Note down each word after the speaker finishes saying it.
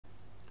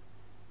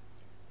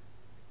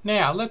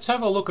Now let's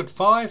have a look at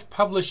 5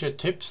 publisher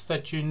tips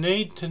that you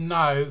need to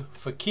know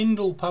for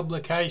Kindle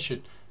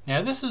publication.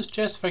 Now this is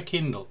just for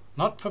Kindle,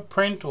 not for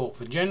print or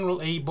for general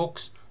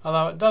ebooks,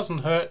 although it doesn't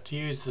hurt to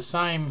use the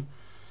same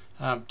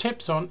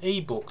tips on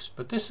ebooks,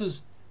 but this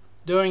is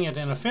doing it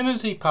in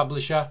Affinity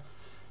Publisher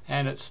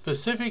and it's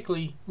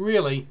specifically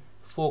really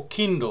for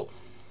Kindle.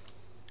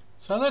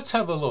 So let's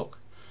have a look.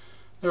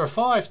 There are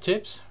 5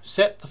 tips.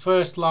 Set the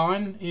first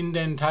line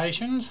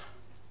indentations.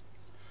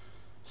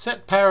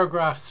 Set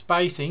paragraph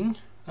spacing,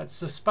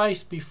 that's the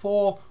space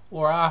before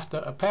or after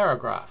a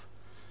paragraph.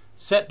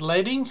 Set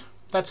leading,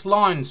 that's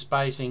line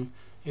spacing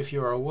if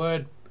you're a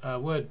Word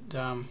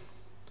user,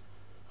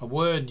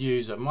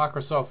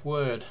 Microsoft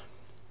Word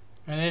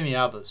and any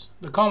others.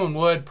 The common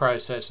word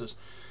processors.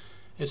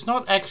 It's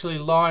not actually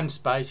line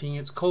spacing,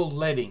 it's called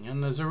leading,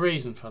 and there's a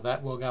reason for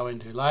that we'll go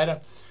into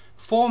later.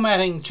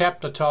 Formatting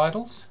chapter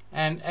titles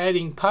and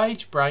adding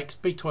page breaks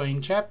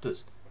between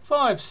chapters.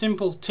 5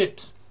 simple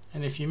tips.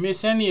 And if you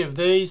miss any of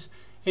these,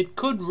 it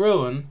could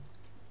ruin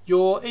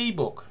your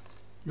ebook,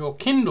 your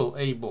Kindle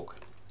ebook.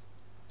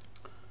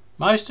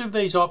 Most of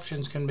these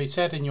options can be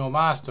set in your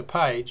master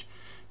page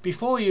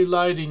before you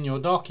load in your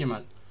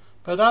document,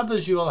 but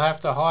others you will have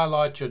to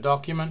highlight your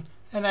document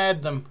and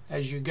add them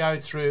as you go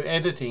through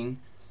editing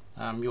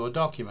your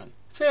document.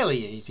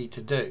 Fairly easy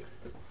to do.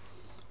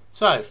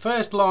 So,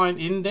 first line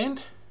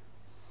indent,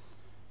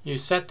 you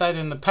set that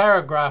in the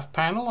paragraph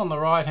panel on the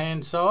right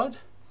hand side.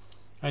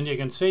 And you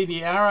can see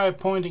the arrow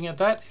pointing at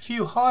that. If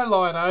you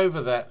highlight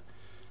over that,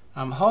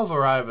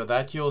 hover over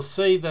that, you'll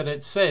see that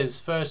it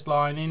says first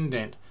line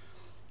indent.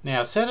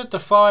 Now set it to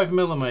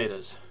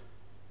 5mm.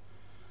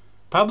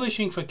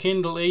 Publishing for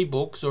Kindle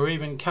ebooks or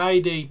even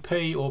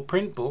KDP or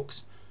print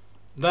books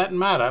that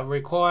matter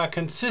require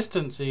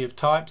consistency of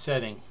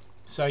typesetting.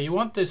 So you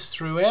want this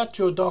throughout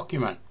your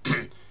document.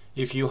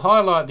 If you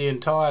highlight the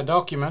entire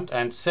document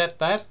and set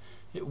that,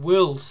 it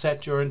will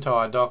set your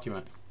entire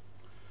document.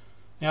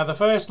 Now the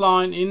first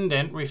line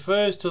indent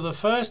refers to the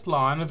first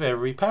line of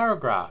every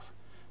paragraph,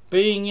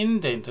 being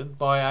indented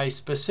by a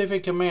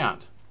specific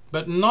amount,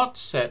 but not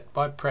set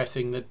by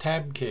pressing the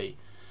tab key.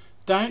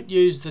 Don't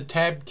use the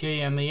tab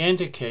key and the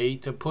enter key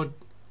to put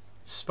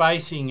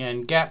spacing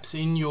and gaps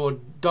in your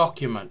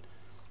document.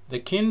 The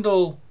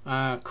Kindle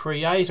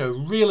Creator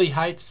really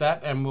hates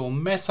that and will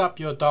mess up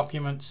your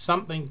document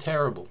something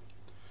terrible.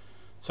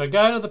 So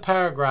go to the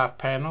paragraph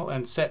panel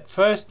and set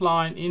first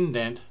line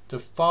indent to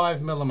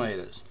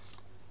 5mm.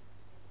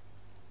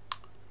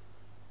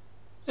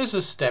 This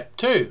is step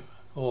 2,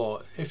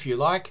 or if you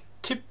like,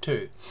 tip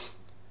 2.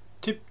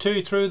 Tip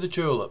 2 through the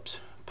tulips.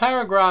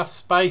 Paragraph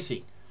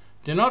spacing.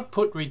 Do not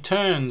put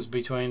returns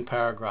between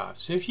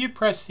paragraphs. If you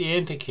press the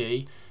enter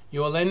key,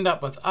 you will end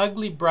up with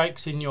ugly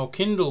breaks in your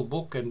Kindle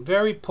book and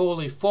very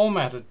poorly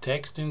formatted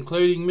text,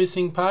 including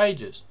missing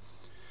pages.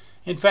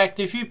 In fact,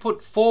 if you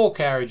put 4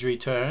 carriage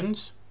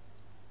returns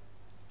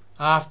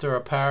after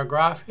a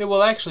paragraph, it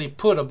will actually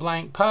put a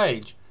blank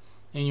page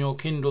in your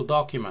Kindle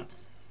document.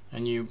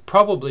 And you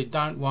probably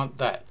don't want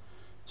that.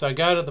 So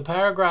go to the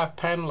paragraph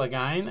panel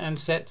again and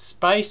set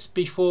space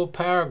before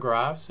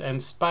paragraphs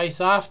and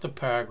space after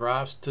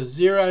paragraphs to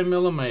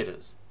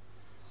 0mm.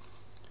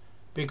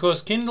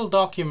 Because Kindle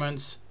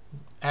documents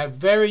have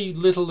very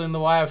little in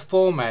the way of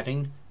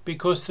formatting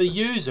because the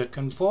user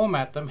can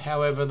format them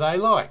however they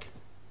like.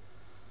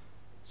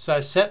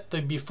 So set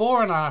the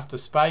before and after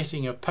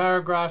spacing of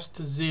paragraphs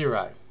to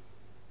 0.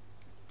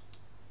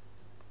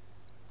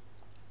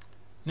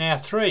 Now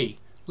 3.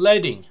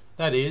 Leading.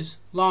 That is,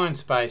 line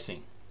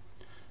spacing.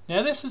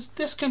 Now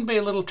this can be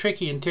a little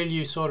tricky until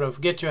you sort of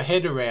get your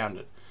head around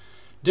it.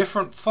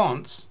 Different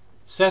fonts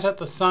set at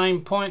the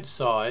same point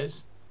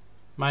size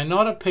may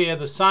not appear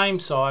the same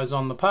size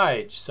on the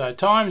page. So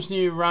Times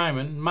New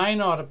Roman may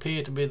not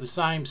appear to be the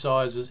same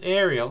size as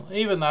Arial,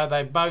 even though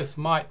they both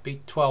might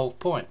be 12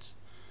 points.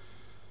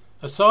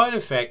 A side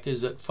effect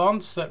is that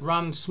fonts that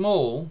run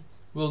small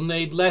will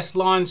need less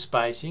line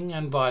spacing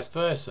and vice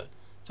versa.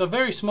 So a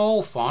very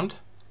small font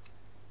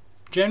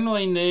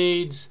generally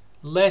needs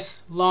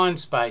less line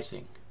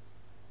spacing.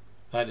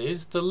 That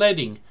is, the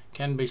leading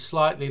can be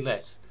slightly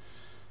less.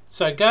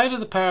 So go to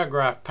the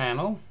paragraph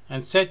panel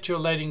and set your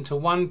leading to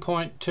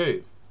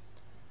 1.2.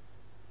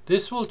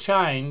 This will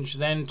change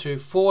then to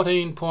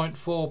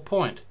 14.4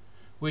 point,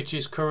 which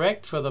is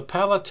correct for the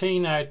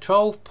Palatino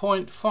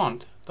 12-point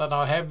font that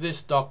I have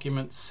this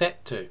document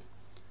set to.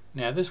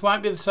 Now this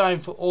won't be the same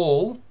for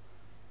all,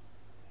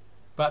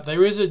 but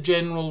there is a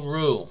general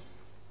rule.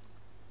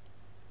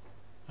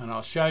 And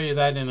I'll show you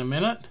that in a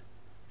minute,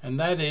 and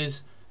that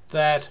is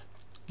that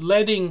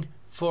leading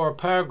for a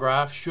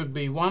paragraph should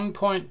be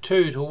 1.2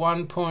 to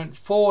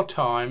 1.4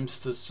 times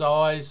the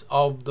size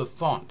of the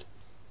font.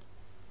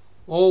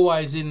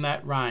 Always in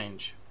that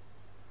range.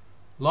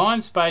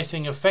 Line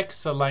spacing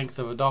affects the length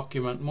of a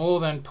document more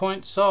than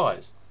point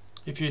size.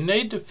 If you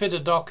need to fit a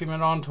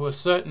document onto a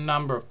certain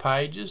number of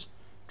pages,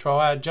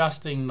 try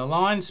adjusting the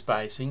line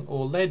spacing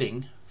or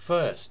leading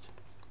first.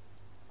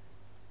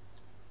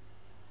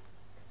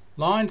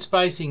 Line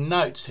spacing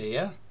notes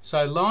here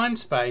So line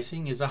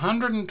spacing is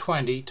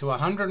 120 to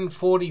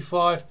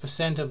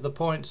 145% of the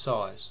point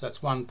size. That's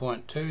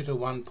 1.2 to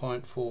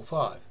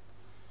 1.45.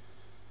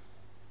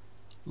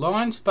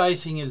 Line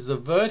spacing is the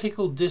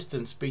vertical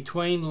distance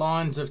between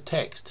lines of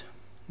text.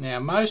 Now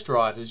most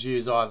writers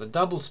use either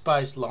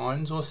double-spaced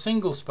lines or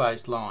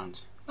single-spaced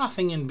lines,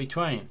 nothing in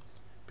between,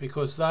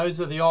 because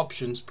those are the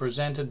options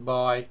presented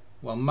by,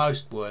 well,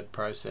 most word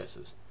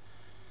processors.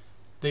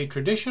 The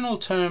traditional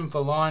term for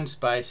line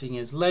spacing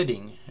is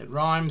leading. It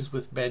rhymes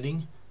with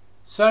bedding,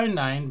 so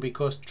named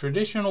because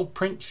traditional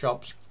print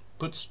shops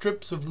put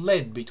strips of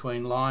lead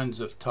between lines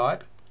of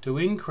type to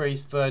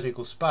increase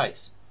vertical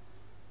space.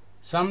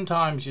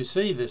 Sometimes you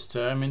see this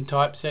term in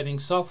typesetting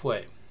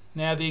software.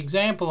 Now the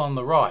example on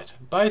the right,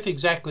 both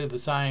exactly the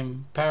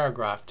same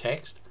paragraph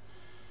text.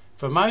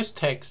 For most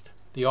text,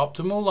 the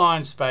optimal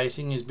line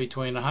spacing is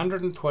between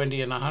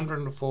 120 and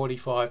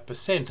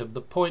 145% of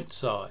the point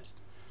size.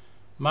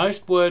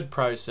 Most word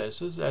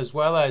processors, as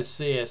well as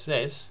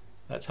CSS,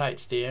 that's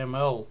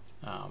HTML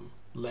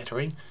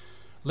lettering,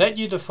 let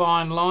you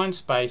define line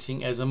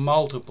spacing as a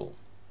multiple,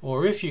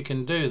 or if you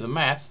can do the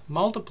math,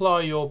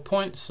 multiply your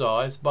point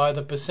size by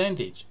the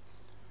percentage.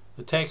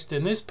 The text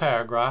in this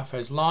paragraph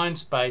has line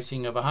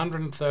spacing of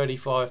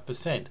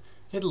 135%.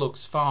 It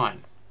looks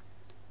fine.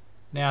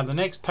 Now the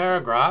next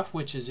paragraph,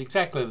 which is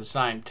exactly the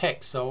same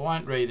text, so I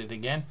won't read it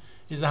again,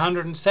 is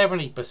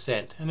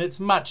 170%, and it's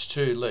much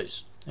too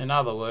loose. In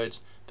other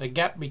words, the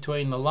gap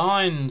between the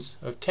lines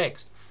of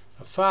text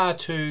are far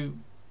too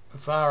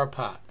far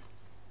apart.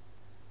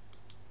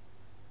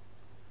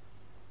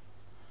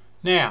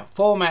 Now,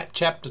 format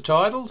chapter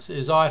titles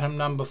is item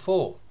number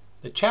 4.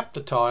 The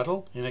chapter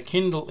title in a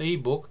Kindle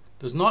ebook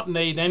does not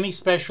need any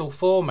special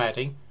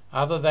formatting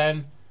other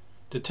than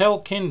to tell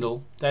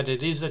Kindle that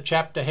it is a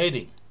chapter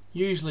heading,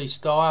 usually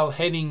style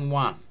heading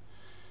 1.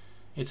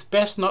 It's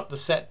best not to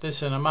set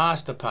this in a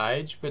master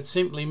page, but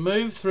simply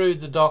move through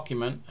the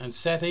document and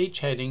set each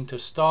heading to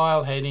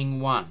style heading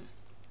 1.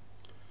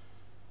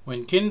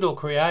 When Kindle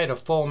Create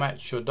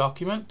formats your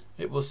document,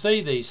 it will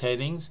see these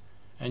headings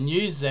and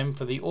use them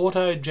for the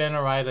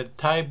auto-generated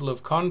table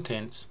of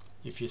contents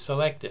if you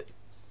select it.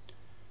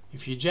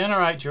 If you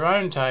generate your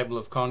own table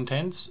of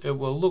contents, it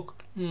will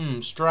look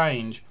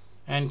strange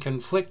and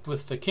conflict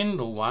with the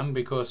Kindle one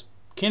because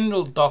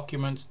Kindle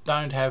documents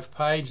don't have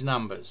page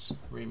numbers.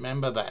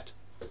 Remember that.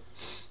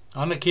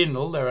 On a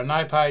Kindle there are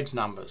no page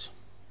numbers.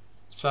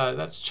 So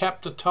that's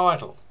chapter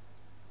title.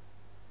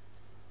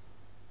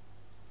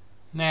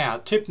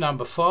 Now tip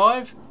number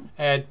 5,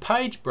 add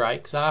page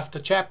breaks after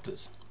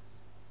chapters.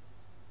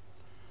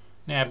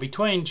 Now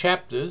between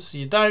chapters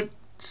you don't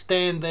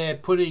stand there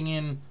putting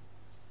in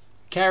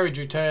carriage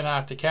return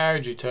after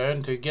carriage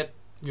return to get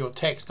your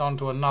text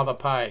onto another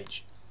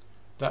page.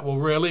 That will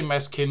really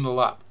mess Kindle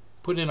up.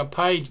 Put in a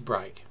page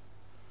break.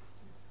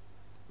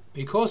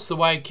 Because the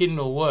way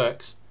Kindle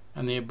works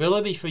and the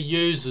ability for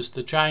users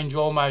to change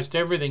almost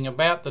everything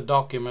about the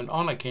document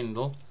on a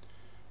Kindle,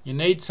 you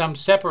need some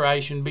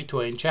separation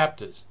between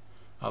chapters.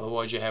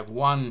 Otherwise you have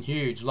one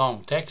huge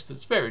long text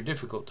that's very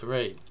difficult to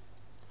read.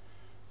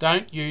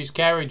 Don't use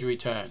carriage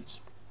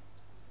returns.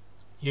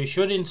 You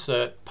should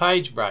insert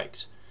page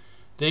breaks.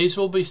 These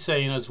will be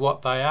seen as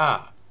what they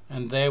are,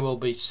 and there will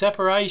be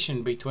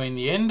separation between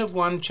the end of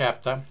one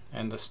chapter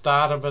and the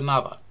start of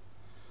another.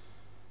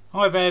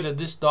 I've added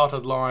this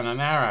dotted line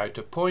and arrow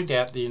to point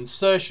out the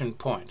insertion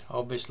point.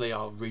 Obviously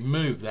I'll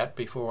remove that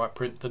before I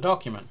print the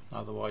document,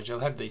 otherwise you'll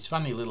have these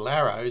funny little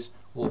arrows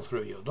all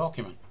through your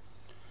document.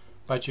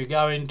 But you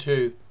go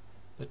into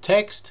the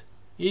text,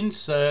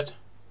 insert,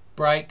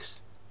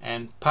 breaks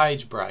and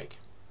page break,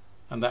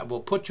 and that will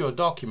put your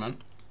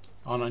document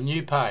on a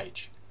new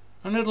page,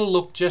 and it'll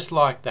look just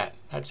like that.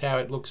 That's how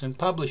it looks in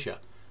Publisher.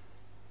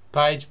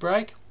 Page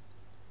break,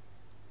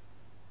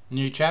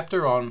 new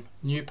chapter on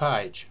new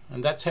page,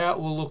 and that's how it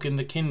will look in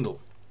the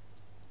Kindle.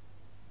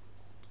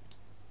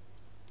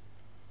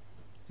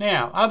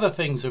 Now other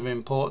things of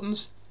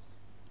importance.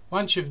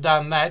 Once you've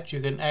done that,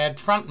 you can add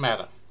front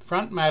matter.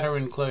 Front matter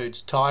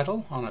includes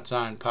title on its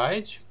own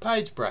page,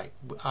 page break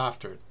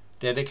after it,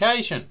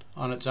 dedication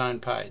on its own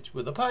page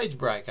with a page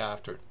break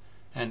after it,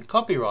 and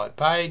copyright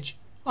page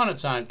on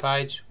its own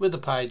page with a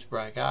page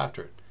break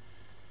after it.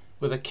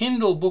 With a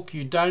Kindle book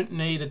you don't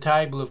need a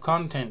table of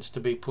contents to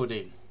be put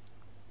in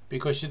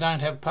because you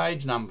don't have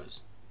page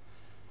numbers.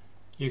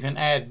 You can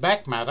add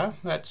back matter,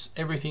 that's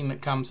everything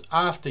that comes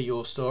after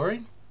your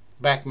story.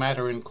 Back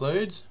matter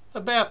includes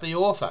about the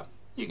author.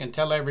 You can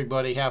tell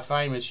everybody how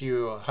famous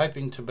you are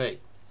hoping to be.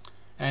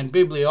 And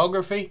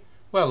bibliography,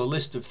 well, a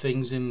list of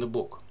things in the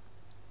book,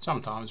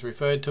 sometimes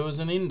referred to as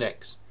an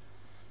index.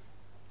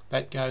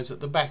 That goes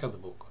at the back of the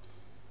book.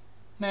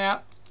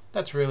 Now,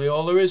 that's really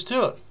all there is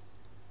to it.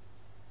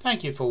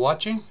 Thank you for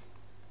watching.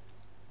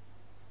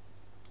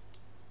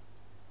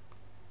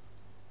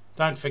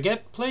 Don't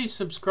forget, please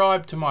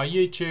subscribe to my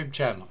YouTube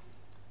channel.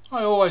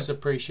 I always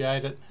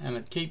appreciate it and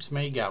it keeps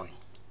me going.